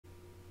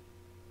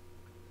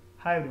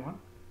Hi everyone.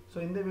 So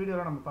in the video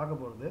நம்ம பார்க்க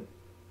போகிறது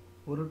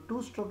ஒரு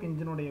 2-stroke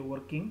இன்ஜினுடைய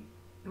ஒர்க்கிங்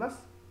ப்ளஸ்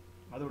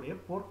அதோடைய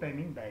போர்ட்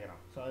டைமிங்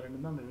டயக்ராம். ஸோ அது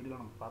ரெண்டு தான் இந்த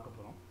வீடியோவில் நம்ம பார்க்க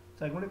போகிறோம். ஸோ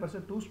அதுக்கு முன்னாடி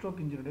ஃபஸ்ட்டு 2-stroke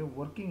இன்ஜினுடைய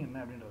ஒர்க்கிங்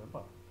என்ன அப்படின்றத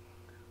பார்ப்போம்.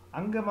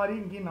 அங்கே மாதிரி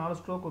இங்கேயும் 4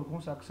 ஸ்ட்ரோக்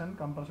இருக்கும், சக்ஷன்,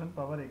 கம்ப்ரஷன்,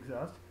 பவர்,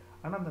 எக்ஸாஸ்ட்.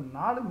 ஆனால் அந்த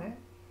 4மே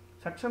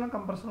சக்ஷனும்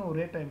கம்ப்ரஷனும்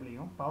ஒரே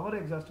டைம்லையும்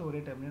பவர் எக்ஸாஸ்ட்டும்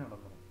ஒரே டைம்லையும்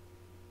நடந்துடும்.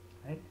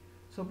 ரைட்.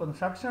 ஸோ இப்போ இந்த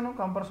சக்ஷனும்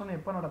கம்ப்ரஷனும்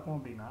எப்போ நடக்கும்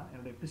அப்படின்னா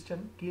என்னுடைய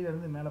பிஸ்டன்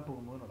கீழேருந்து மேலே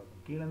போகும்போது நடக்கும்.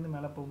 கீழேருந்து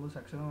மேலே போகும்போது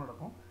சக்ஷனும்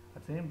நடக்கும்,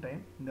 அட் சேம்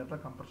டைம் இந்த இடத்துல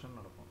கம்ப்ரஷன்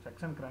நடக்கும்.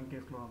 செக்ஷன் கிராங்க்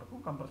கேஸ்ல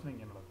நடக்கும், கம்ப்ரஷன்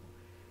இங்கே நடக்கும்.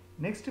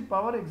 நெக்ஸ்ட்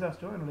பவர்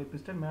எக்ஸாஸ்ட்டும் என்னுடைய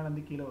பிஸ்டன்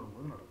மேலேருந்து கீழே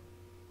வரும்போது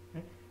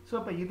நடக்கும். ஸோ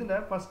இப்போ இதில்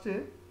ஃபஸ்ட்டு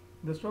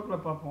இந்த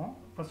ஸ்ட்ரோக்கில் பார்ப்போம்,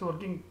 ஃபஸ்ட்டு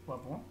ஒர்க்கிங்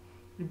பார்ப்போம்.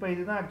 இப்போ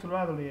இதுதான்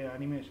ஆக்சுவலாக அதோடைய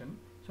அனிமேஷன்.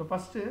 ஸோ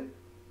ஃபஸ்ட்டு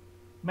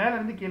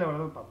மேலேருந்து கீழே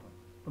வரதை பார்ப்போம்.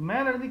 இப்போ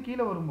மேலேருந்து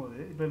கீழே வரும்போது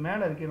இப்போ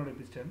மேலே இருக்குது என்னுடைய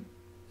பிஸ்டன்.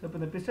 ஸோ இப்போ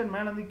இந்த பிஸ்டன்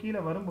மேலேருந்து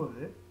கீழே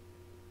வரும்போது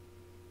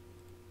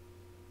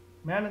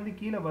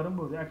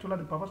ஆக்சுவலாக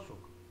அது பவர்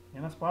ஸ்ட்ரோக்.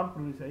 ஏன்னா ஸ்பார்க்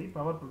ப்ரொடியூஸ் ஆகி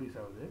பவர் ப்ரொடியூஸ்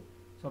ஆகுது.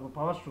 ஸோ அப்போ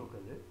பவர் ஸ்ட்ரோக்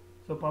அது.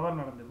 So power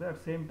நடந்துடுது.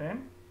 At same time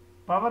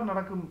power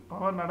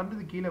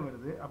நடந்தது கீழே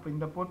வருது. அப்போ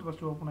இந்த board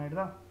first open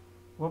ஆகிடுதா?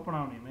 Open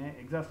ஆகணுமே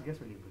exhaust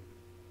gas வெளியே போயிடுது.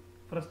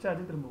 ஃப்ரெஷ்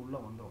சார்ஜ் திரும்ப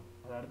உள்ளே வந்துடும்.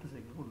 அது அடுத்த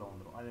சைக்கிளுக்கு உள்ளே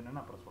வந்துடும். அது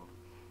என்னென்னு அப்புறம்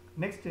சொல்கிறோம்.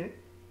 நெக்ஸ்ட்டு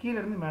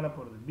கீழேருந்து மேலே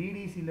போகிறது,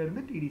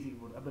 பிடிசியிலேருந்து டிடிசிக்கு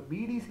போகுது. அப்போ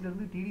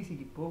பிடிசியிலேருந்து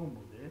டிடிசிக்கு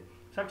போகும்போது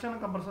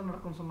சக்ஷனும் கம்ப்ரஷன்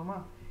நடக்கும்னு சொன்னோமா?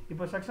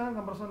 இப்போ சக்ஷனும்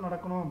கம்ப்ரஷன்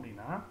நடக்கணும்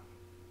அப்படின்னா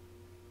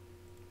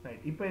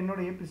ரைட், இப்போ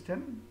என்னுடைய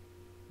பிஸ்டன்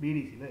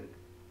பிடிசியில்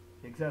இருக்குது,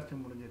 எக்ஸாஸ்ட்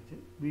முடிஞ்சிருச்சு,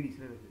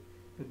 பிடிசியில் இருக்குது.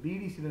 இப்போ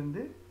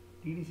பிடிசியிலேருந்து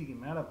டிடிசிக்கு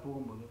மேலே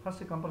போகும்போது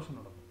ஃபஸ்ட்டு கம்ப்ரஷன்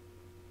நடக்கும்.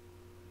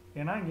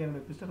 ஏன்னா இங்கே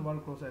என்னோடய பிஸ்டன்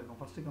வால் க்ளோஸ் ஆகிருக்கும்.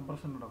 ஃபஸ்ட்டு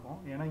கம்ப்ரஷன் நடக்கும்.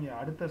 ஏன்னா இங்கே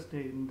அடுத்த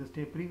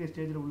ப்ரீவியஸ்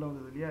ஸ்டேஜில் உள்ளே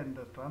வந்தது இல்லையா,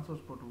 இந்த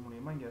ட்ரான்ஸ்ஃபர் போர்ட்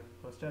மூலியமாக இங்கே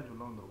ஃபஸ்ட் சார்ஜ்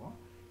உள்ளே வந்துருக்கும்.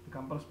 இது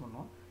கம்ப்ரஸ்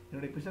பண்ணும்.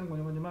 என்னுடைய பிஸ்டன்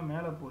கொஞ்சம் கொஞ்சமாக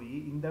மேலே போய்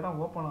இந்த இடம்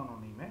ஓப்பன்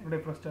ஆனோடனே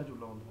என்னுடைய ஃபஸ்ட் சார்ஜ்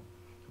உள்ளே வந்துடும்.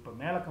 இப்போ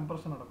மேலே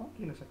கம்ப்ரஷன் நடக்கும்,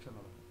 கீழே செக்ஷன்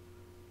நடக்கும்.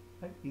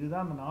 ரைட்.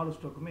 இதுதான் அந்த 4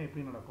 ஸ்ட்ரோக்குமே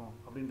எப்படி நடக்கும்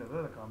அப்படின்றத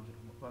அதை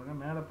காமிச்சிருக்கோம். பாருங்கள்,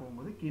 மேலே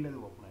போகும்போது கீழே இது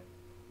ஓப்பன் ஆகிடும்.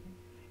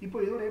 இப்போ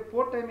இதோடைய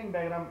போர்ட் டைமிங்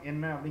டயக்ராம்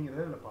என்ன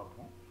அப்படிங்கிறத இதில்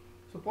பார்ப்போம்.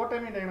 ஸோ போர்ட்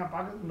டைமிங் டயக்ராம்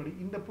பார்க்கறதுக்கு முன்னாடி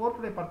இந்த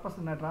போர்ட்டுடைய பர்பஸ்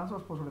என்ன,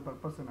 ட்ரான்ஸ்ஃபர் போர்ட்டோடைய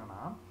பர்பஸ் என்னென்னா,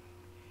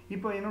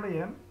 இப்போ என்னுடைய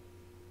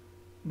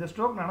இந்த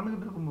ஸ்ட்ரோக்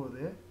நடந்துகிட்டு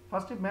இருக்கும்போது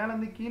ஃபஸ்ட்டு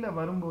மேலேருந்து கீழே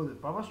வரும்போது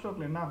பவர்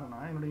ஸ்ட்ரோக்கில் என்ன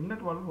ஆகும்னா என்னோட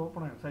இன்லெட் வால்வ்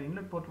ஓப்பன் ஆகிடும். சார்,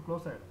 இன்லெட் போர்ட்டு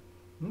க்ளோஸ் ஆகிடும்.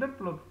 இன்லெட்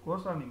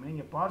க்ளோஸ் ஆனியுமே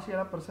இங்கே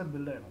பார்ஷியலாக ப்ரெஷர்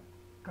பில்ட் ஆகிடும்.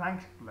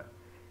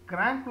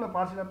 கிராங்க்குள்ளே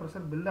பார்ஷியலாக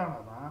ப்ரெஷர் பில்ட்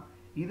ஆனால் தான்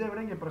இதை விட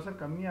இங்கே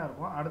ப்ரெஷர் கம்மியாக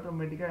இருக்கும்.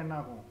 ஆட்டோமேட்டிக்காக என்ன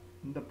ஆகும்,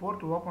 இந்த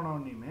போர்ட் ஓப்பன்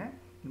ஆனியுமே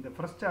இந்த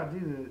ஃப்ரெஷ் சார்ஜ்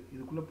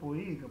இதுக்குள்ளே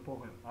போய் இங்கே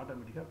போகும்,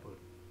 ஆட்டோமேட்டிக்காக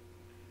போயிடும்.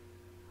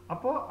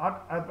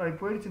 அப்போது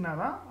போயிடுச்சுன்னா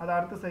தான் அது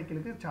அடுத்த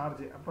சைக்கிளுக்கு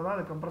சார்ஜ், அப்போ தான்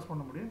அதை கம்ப்ரஸ்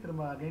பண்ண முடியும்.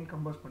 திரும்ப அகைன்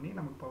கம்ப்ரஸ் பண்ணி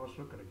நமக்கு பவர்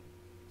ஸ்ட்ரோக் கிடைக்கும்.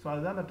 ஸோ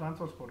அதுதான் அந்த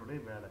ட்ரான்ஸ்ஃபர்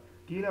போர்ட்டுடைய வேலை.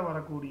 கீழே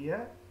வரக்கூடிய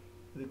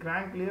இது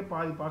கிராங்க்லேயே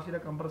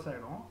பார்ஷியலாக கம்ப்ரஸ்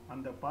ஆகிடும்.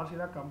 அந்த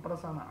பார்ஷியலாக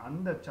கம்ப்ரஸ் ஆன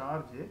அந்த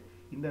சார்ஜ்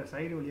இந்த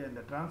சைடு வழியாக,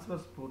 இந்த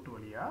ட்ரான்ஸ்ஃபர் போர்ட்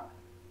வழியாக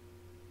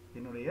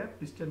என்னுடைய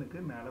பிஸ்டனுக்கு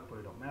மேலே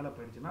போயிடும். மேலே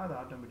போயிடுச்சுன்னா அது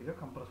ஆட்டோமேட்டிக்காக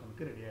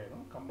கம்ப்ரஷனுக்கு ரெடி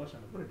ஆகிடும்,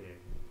 கம்பஷனுக்கு ரெடி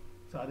ஆகிடும்.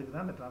 ஸோ அதுக்கு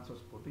தான் இந்த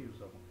ட்ரான்ஸ்ஃபர் போர்ட்டு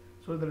யூஸ் ஆகும்.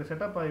 ஸோ இதில்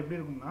செட்டப் எப்படி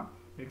இருக்கும்னா,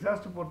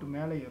 எக்ஸாஸ்ட் போர்ட்டு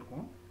மேலே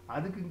இருக்கும்,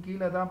 அதுக்கு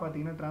கீழே தான்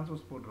பார்த்தீங்கன்னா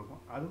ட்ரான்ஸ்ஃபர் போர்ட்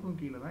இருக்கும், அதுக்கும்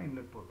கீழே தான்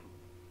இன்லெட் போர்ட்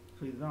இருக்கும்.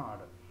 ஸோ இதுதான்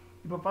ஆர்டர்.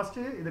 இப்போ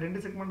ஃபஸ்ட்டு இது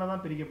 2 செக்மெண்ட்டாக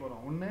தான் பிரிக்க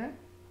போகிறோம். ஒன்று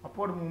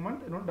அப்வர்ட்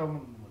மூவ்மெண்ட், இன்னொன்று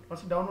downward movement.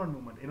 First downward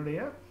movement. என்னுடைய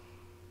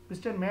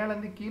பிஸ்டன்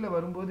மேலேருந்து கீழே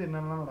வரும்போது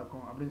என்னென்னலாம்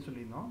நடக்கும் அப்படின்னு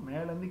சொல்லியிருந்தோம்.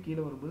 மேலேருந்து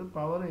கீழே வரும்போது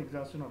பவர்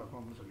எக்ஸாஸ்ட்டும் நடக்கும்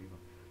அப்படின்னு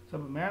சொல்லியிருந்தோம். ஸோ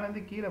இப்போ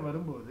மேலேருந்து கீழே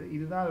வரும்போது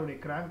இதுதான் அதோடைய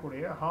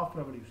கிராங்க்குடைய ஹாஃப்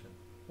ரெவல்யூஷன்,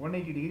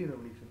 180 டிகிரி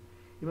ரெவல்யூஷன்.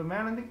 இப்போ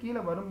மேலேருந்து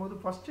கீழே வரும்போது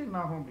ஃபஸ்ட்டு என்ன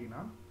ஆகும் அப்படின்னா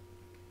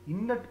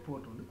இன்லெட்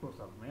போர்ட் வந்து க்ளோஸ்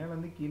ஆகும்.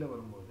 மேலேருந்து கீழே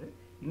வரும்போது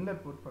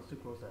இன்லெட் போர்ட் ஃபஸ்ட்டு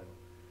க்ளோஸ் ஆகிடும்.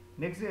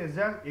 நெக்ஸ்ட்டு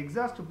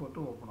எக்ஸாஸ்ட்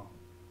போர்ட்டு ஓப்பன்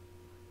ஆகும்.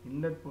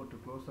 இன்லெட் போர்ட்டு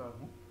க்ளோஸ்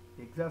ஆகும்,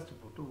 எக்ஸாஸ்ட்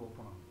போர்ட்டு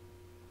ஓப்பன் ஆகும்.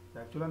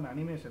 ஆக்சுவலாக அந்த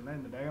அனிமேஷனில்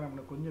இந்த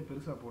டயக்ராமில் கொஞ்சம்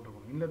பெருசாக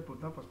போட்டிருக்கணும். இன்லெட்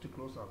போர்ட் தான் ஃபஸ்ட்டு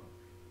க்ளோஸ் ஆகும்,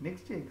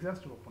 நெக்ஸ்ட்டு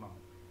எக்ஸாஸ்ட் ஓப்பன்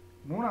ஆகும்,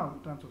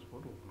 மூணாவது ட்ரான்ஸ்ஃபர்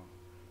போர்ட் ஓப்பன் ஆகும்.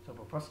 ஸோ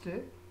அப்போ ஃபஸ்ட்டு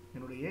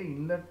என்னுடைய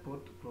இன்லெட்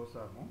போர்ட் க்ளோஸ்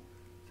ஆகும்,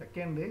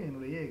 செகண்டு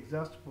என்னுடைய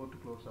எக்ஸாஸ்ட் போர்ட்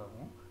க்ளோஸ்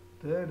ஆகும்,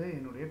 தேர்டு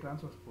என்னுடைய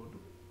transfer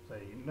board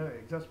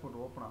exhaust board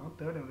open ஆகும்,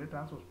 தேர்டு என்னுடைய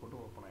ட்ரான்ஸ்ஃபர் போர்ட்டு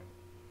ஓப்பன் ஆகிடும்.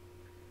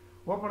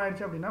 ஓப்பன்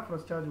ஆகிடுச்சு அப்படின்னா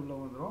ஃப்ரெஷ் சார்ஜ் உள்ளே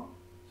வந்துடும்.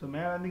 ஸோ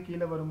மேலேருந்து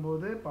கீழே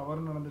வரும்போது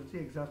பவர் நடந்துருச்சு,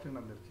 எக்ஸாஸ்ட்டு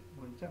நடந்துருச்சு,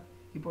 முடிஞ்சா.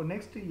 இப்போ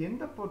நெக்ஸ்ட்டு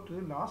எந்த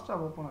போர்ட்டு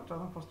லாஸ்ட்டாக ஓப்பன் ஆச்சோ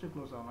அதான் ஃபஸ்ட்டு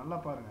க்ளோஸ் ஆகும். நல்லா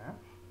பாருங்கள்,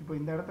 இப்போ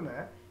இந்த இடத்துல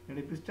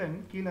என்னுடைய பிஸ்டன்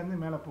கீழேருந்து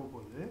மேலே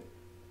போகும்போது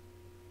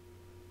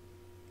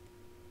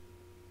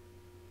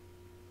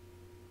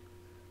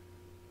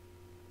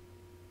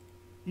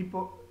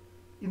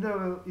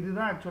இப்போது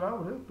இதுதான் ஆக்சுவலாக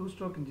ஒரு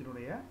 2-ஸ்ட்ரோக்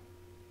இன்ஜினுடைய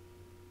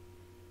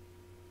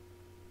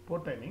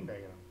board timing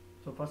diagram.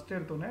 So first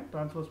எடுத்தோடனே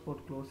transfer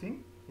board closing,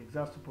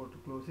 exhaust board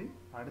closing,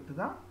 அடுத்து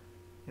தான்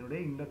என்னுடைய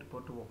இன்லெட்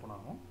போர்ட்டு ஓப்பன்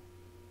ஆகும்.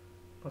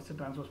 ஃபஸ்ட்டு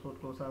ட்ரான்ஸ்ஃபர்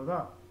போர்ட் க்ளோஸ் ஆகுதா,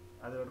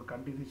 அதோட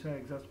கண்டினியூஸாக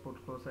எக்ஸாஸ்ட்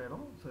போர்ட் க்ளோஸ்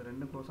ஆகிடும். ஸோ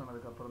 2 க்ளோஸ்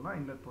ஆனதுக்கப்புறம் தான்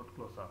இன்லெட் போர்ட்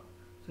க்ளோஸ் ஆகும்.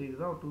 ஸோ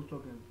இதுதான் ஒரு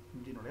 2-ஸ்ட்ரோக்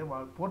இன்ஜினுடைய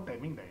போர்ட்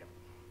டைமிங் டயக்ராம்.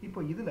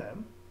 இப்போ இதில்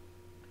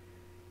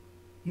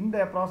இந்த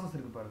ப்ராசஸ்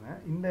இருக்குது பாருங்கள்.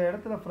 இந்த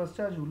இடத்துல ஃப்ரெஷ்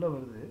சார்ஜ் உள்ளே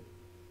வருது.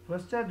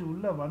 ஃப்ரெஷ் சார்ஜ்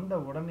உள்ளே வந்த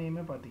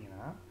உடனேயுமே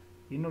பார்த்தீங்கன்னா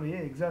என்னுடைய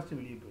எக்ஸாஸ்ட்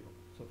வெளியே போயிடும்.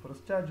 ஸோ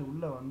ஃப்ரெஷ் சார்ஜ்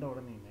உள்ளே வந்த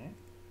உடனேயுமே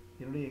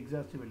என்னுடைய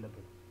எக்ஸாஸ்ட் வெளில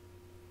போயிடும்.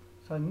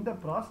 ஸோ இந்த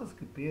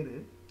ப்ராசஸ்க்கு பேர்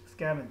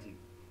scavenging,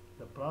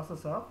 the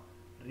process of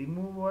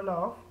removal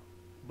of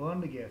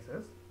burned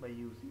gases by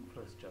using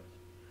fresh charge.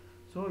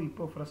 So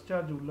இப்போ ஃப்ரெஷ்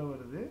சார்ஜ் உள்ளே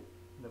வருது.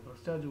 இந்த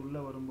ஃப்ரெஷ் சார்ஜ்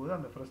உள்ளே வரும்போது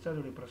அந்த ஃப்ரெஷ்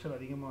சார்ஜோடைய ப்ரெஷர்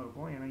அதிகமாக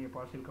இருக்கும். ஏன்னா இங்கே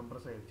பார்ஷியல்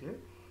கம்ப்ரஸ் ஆகிடுச்சு.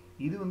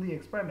 இது வந்து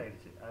எக்ஸ்பேண்ட்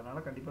ஆகிடுச்சு.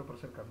 அதனால் கண்டிப்பாக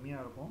ப்ரெஷர்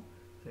கம்மியாக இருக்கும்.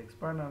 ஸோ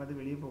எக்ஸ்பேண்ட் ஆனது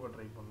வெளியே போக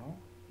ட்ரை பண்ணும்.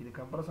 இது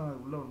கம்ப்ரஸ் ஆனது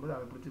உள்ளே வரும்போது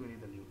அதை பிடிச்சி வெளியே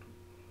தள்ளி விட்டுரும்.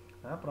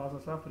 அதான்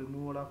process of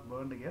removal of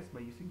burned gas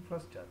by using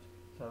fresh charge.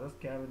 So அதான்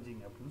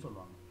ஸ்கேவெஞ்சிங் அப்படின்னு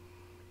சொல்லுவாங்க.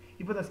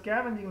 இப்போ இந்த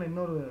ஸ்கேவெஞ்சிங்கில்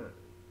இன்னொரு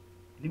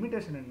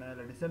லிமிட்டேஷன் என்ன,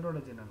 இல்லை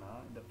டிஸ்அட்வான்டேஜ் என்னென்னா,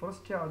 இந்த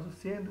ஃபர்ஸ்ட் சார்ஜும்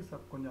சேர்ந்து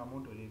கொஞ்சம்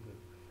அமௌண்ட் வெளியே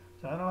போயிடும்.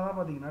 ஸோ அதனால தான்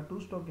பார்த்தீங்கன்னா 2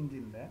 ஸ்ட்ரோக்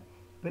இன்ஜினில்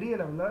பெரிய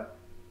லெவலில்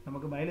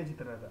நமக்கு மைலேஜ்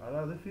தராது.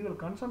 அதாவது ஃபியூல்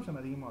கன்சம்ஷன்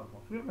அதிகமாக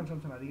இருக்கும். ஃபியூல்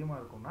கன்சம்ஷன் அதிகமாக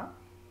இருக்கும்னா,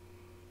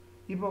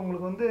 இப்போ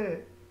உங்களுக்கு வந்து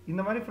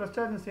இந்த மாதிரி ஃப்ரெஷ்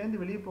சார்ஜும்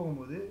சேர்ந்து வெளியே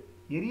போகும்போது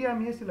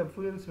எரியாமையே சில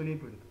ஃபியூல்ஸ் வெளியே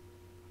போயிடுது.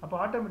 அப்போ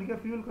ஆட்டோமேட்டிக்காக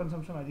ஃபியூல்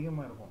கன்சம்ஷன்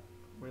அதிகமாக இருக்கும்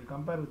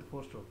கம்பேர் வித்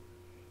 4 ஸ்ட்ரோக்.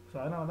 ஸோ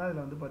அதனால தான்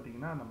இதில் வந்து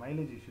பார்த்தீங்கன்னா அந்த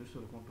மைலேஜ் இஷ்யூஸ்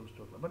இருக்கும் 2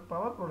 ஸ்ட்ரோக்கில். பட்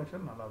பவர்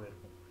ப்ரொடக்ஷன் நல்லாவே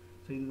இருக்கும்.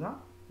 ஸோ இதுதான்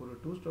ஒரு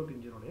 2 stroke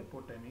இன்ஜினுடைய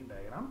board timing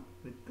diagram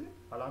with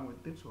along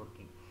with it's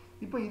working.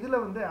 இப்போ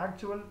இதில் வந்து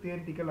ஆக்சுவல்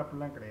தியரிட்டிக்கல்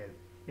அப்படிலாம் கிடையாது.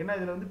 ஏன்னா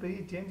இதில் வந்து பெரிய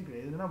சேஞ்ச்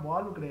கிடையாது. இதுனா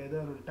வால்வு கிடையாது,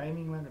 அதோட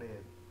டைமிங்லாம்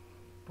கிடையாது.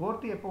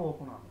 போர்ட்டு எப்போ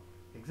ஓப்பன் ஆகும்,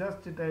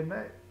 எக்ஸாஸ்ட் டைமில்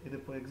இது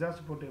இப்போ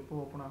எக்ஸாஸ்ட் போர்ட் எப்போ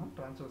ஓப்பன் ஆகும்,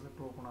 ட்ரான்ஸ்வர்ஸ்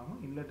எப்போ ஓப்பன் ஆகும்,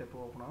 இன்லெட் எப்போ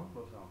ஓப்பன் ஆகும்,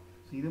 க்ளோஸ் ஆகும்.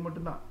 ஸோ இது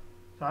மட்டும்தான்.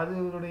 ஸோ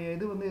அதோடைய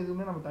இது வந்து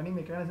எதுவுமே நம்ம தனி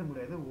மெக்கானிசம்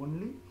கிடையாது.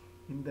 ஒன்லி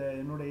இந்த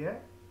என்னுடைய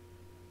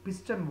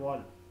பிஸ்டன்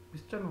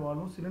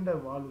வால்வும் சிலிண்டர்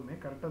வால்வுமே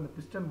கரெக்டாக அந்த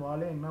பிஸ்டன்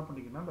வாலே என்ன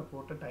பண்ணிக்கணும்னா அந்த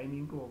போர்ட்டை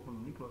டைமிங்க்கு ஓப்பன்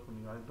பண்ணி க்ளோஸ்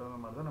பண்ணிக்கணும். அதுக்கு தகுந்த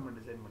மாதிரி தான் நம்ம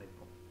டிசைன்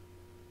பண்ணியிருப்போம்.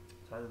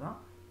 ஸோ அதுதான்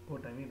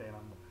board timing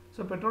diagram.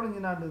 So petrol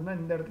இன்ஜினாக இருந்ததுன்னா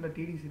இந்த இடத்துல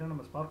டிடிசினா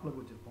நம்ம ஸ்பார்க் ப்ளக்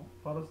வச்சுருப்போம்.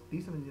 ஃபாரஸ்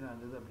டீசல் இன்ஜினாக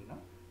இருந்தது அப்படின்னா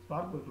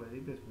ஸ்பார்க் ப்ளக்கில்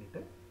ரீப்ளேஸ்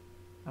பண்ணிவிட்டு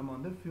நம்ம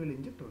வந்து ஃபியூல்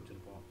இன்ஜெக்டர்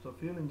வச்சுருப்போம். ஸோ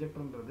ஃபியூல்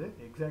இன்ஜெக்டர்ன்றது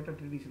எக்ஸாக்டாக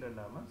டிடிசியில்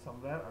இல்லாமல்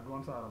சம்வேர்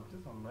அட்வான்ஸாக ஆரம்பித்து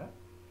சம்வேர்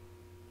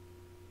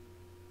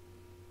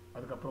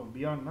அதுக்கப்புறம்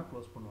பியாண்ட்னா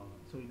க்ளோஸ் பண்ணுவாங்க.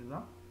 ஸோ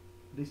இதுதான்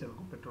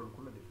டீசலுக்கும்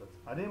பெட்ரோலுக்குள்ள டிஃப்ரென்ஸ்.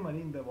 அதே மாதிரி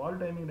இந்த வால்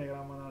டைமிங்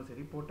டயக்ராமாக இருந்தாலும்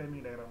சரி, போர்ட்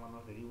டைமிங் டயக்ராமாக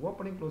இருந்தாலும் சரி,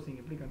 ஓப்பனிங் க்ளோசிங்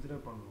எப்படி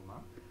கன்சிடர் பண்ணணும்னா,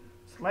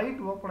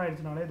 ஸ்லைட் ஓப்பன்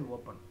ஆகிடுச்சுனாலே இது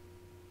ஓப்பன்,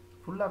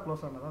 ஃபுல்லாக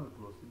க்ளோஸ் ஆனால் தான் அது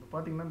க்ளோஸ். இப்போ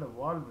பார்த்தீங்கன்னா இந்த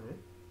வால்வு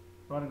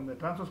பாருங்கள், இந்த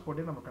டிரான்ஸ்வர்ஸ்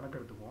போர்ட்டே நம்ம கணக்கு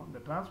எடுத்துக்குவோம். இந்த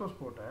டிரான்ஸ்வர்ஸ்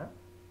போர்ட்டை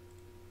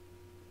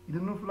இது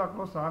இன்னும் ஃபுல்லாக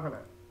க்ளோஸ்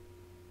ஆகலை,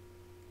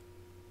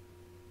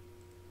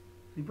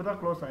 இப்போ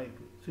தான் க்ளோஸ்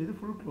ஆகிருக்கு. ஸோ இது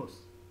ஃபுல் க்ளோஸ்.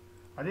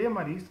 அதே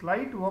மாதிரி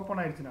ஸ்லைட்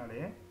ஓப்பன்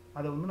ஆகிடுச்சினாலே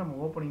அதை வந்து நம்ம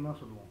ஓப்பனிங்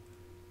தான் சொல்லுவோம்.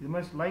 இது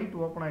மாதிரி ஸ்லைட்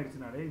ஓப்பன்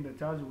ஆகிடுச்சினாலே இந்த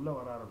சார்ஜ் உள்ளே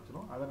வர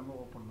ஆரம்பிச்சிடும், அதை நம்ம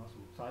ஓப்பன் தான்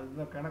சொல்லுவோம். ஸோ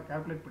அதுதான்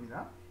கால்குலேட் பண்ணி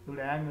தான்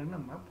இதோட ஆங்கிள்னு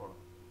நம்ம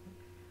போடணும்.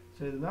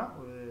 ஸோ இதுதான்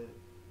ஒரு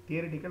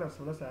theoretical as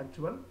well as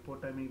actual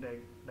board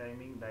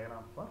timing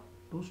diagram for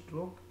 2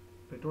 stroke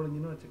petrol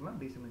இன்ஜினும் வச்சுக்கலாம்,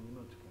 டீசல்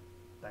இன்ஜினும் வச்சுக்கலாம்.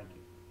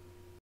 தேங்க்யூ.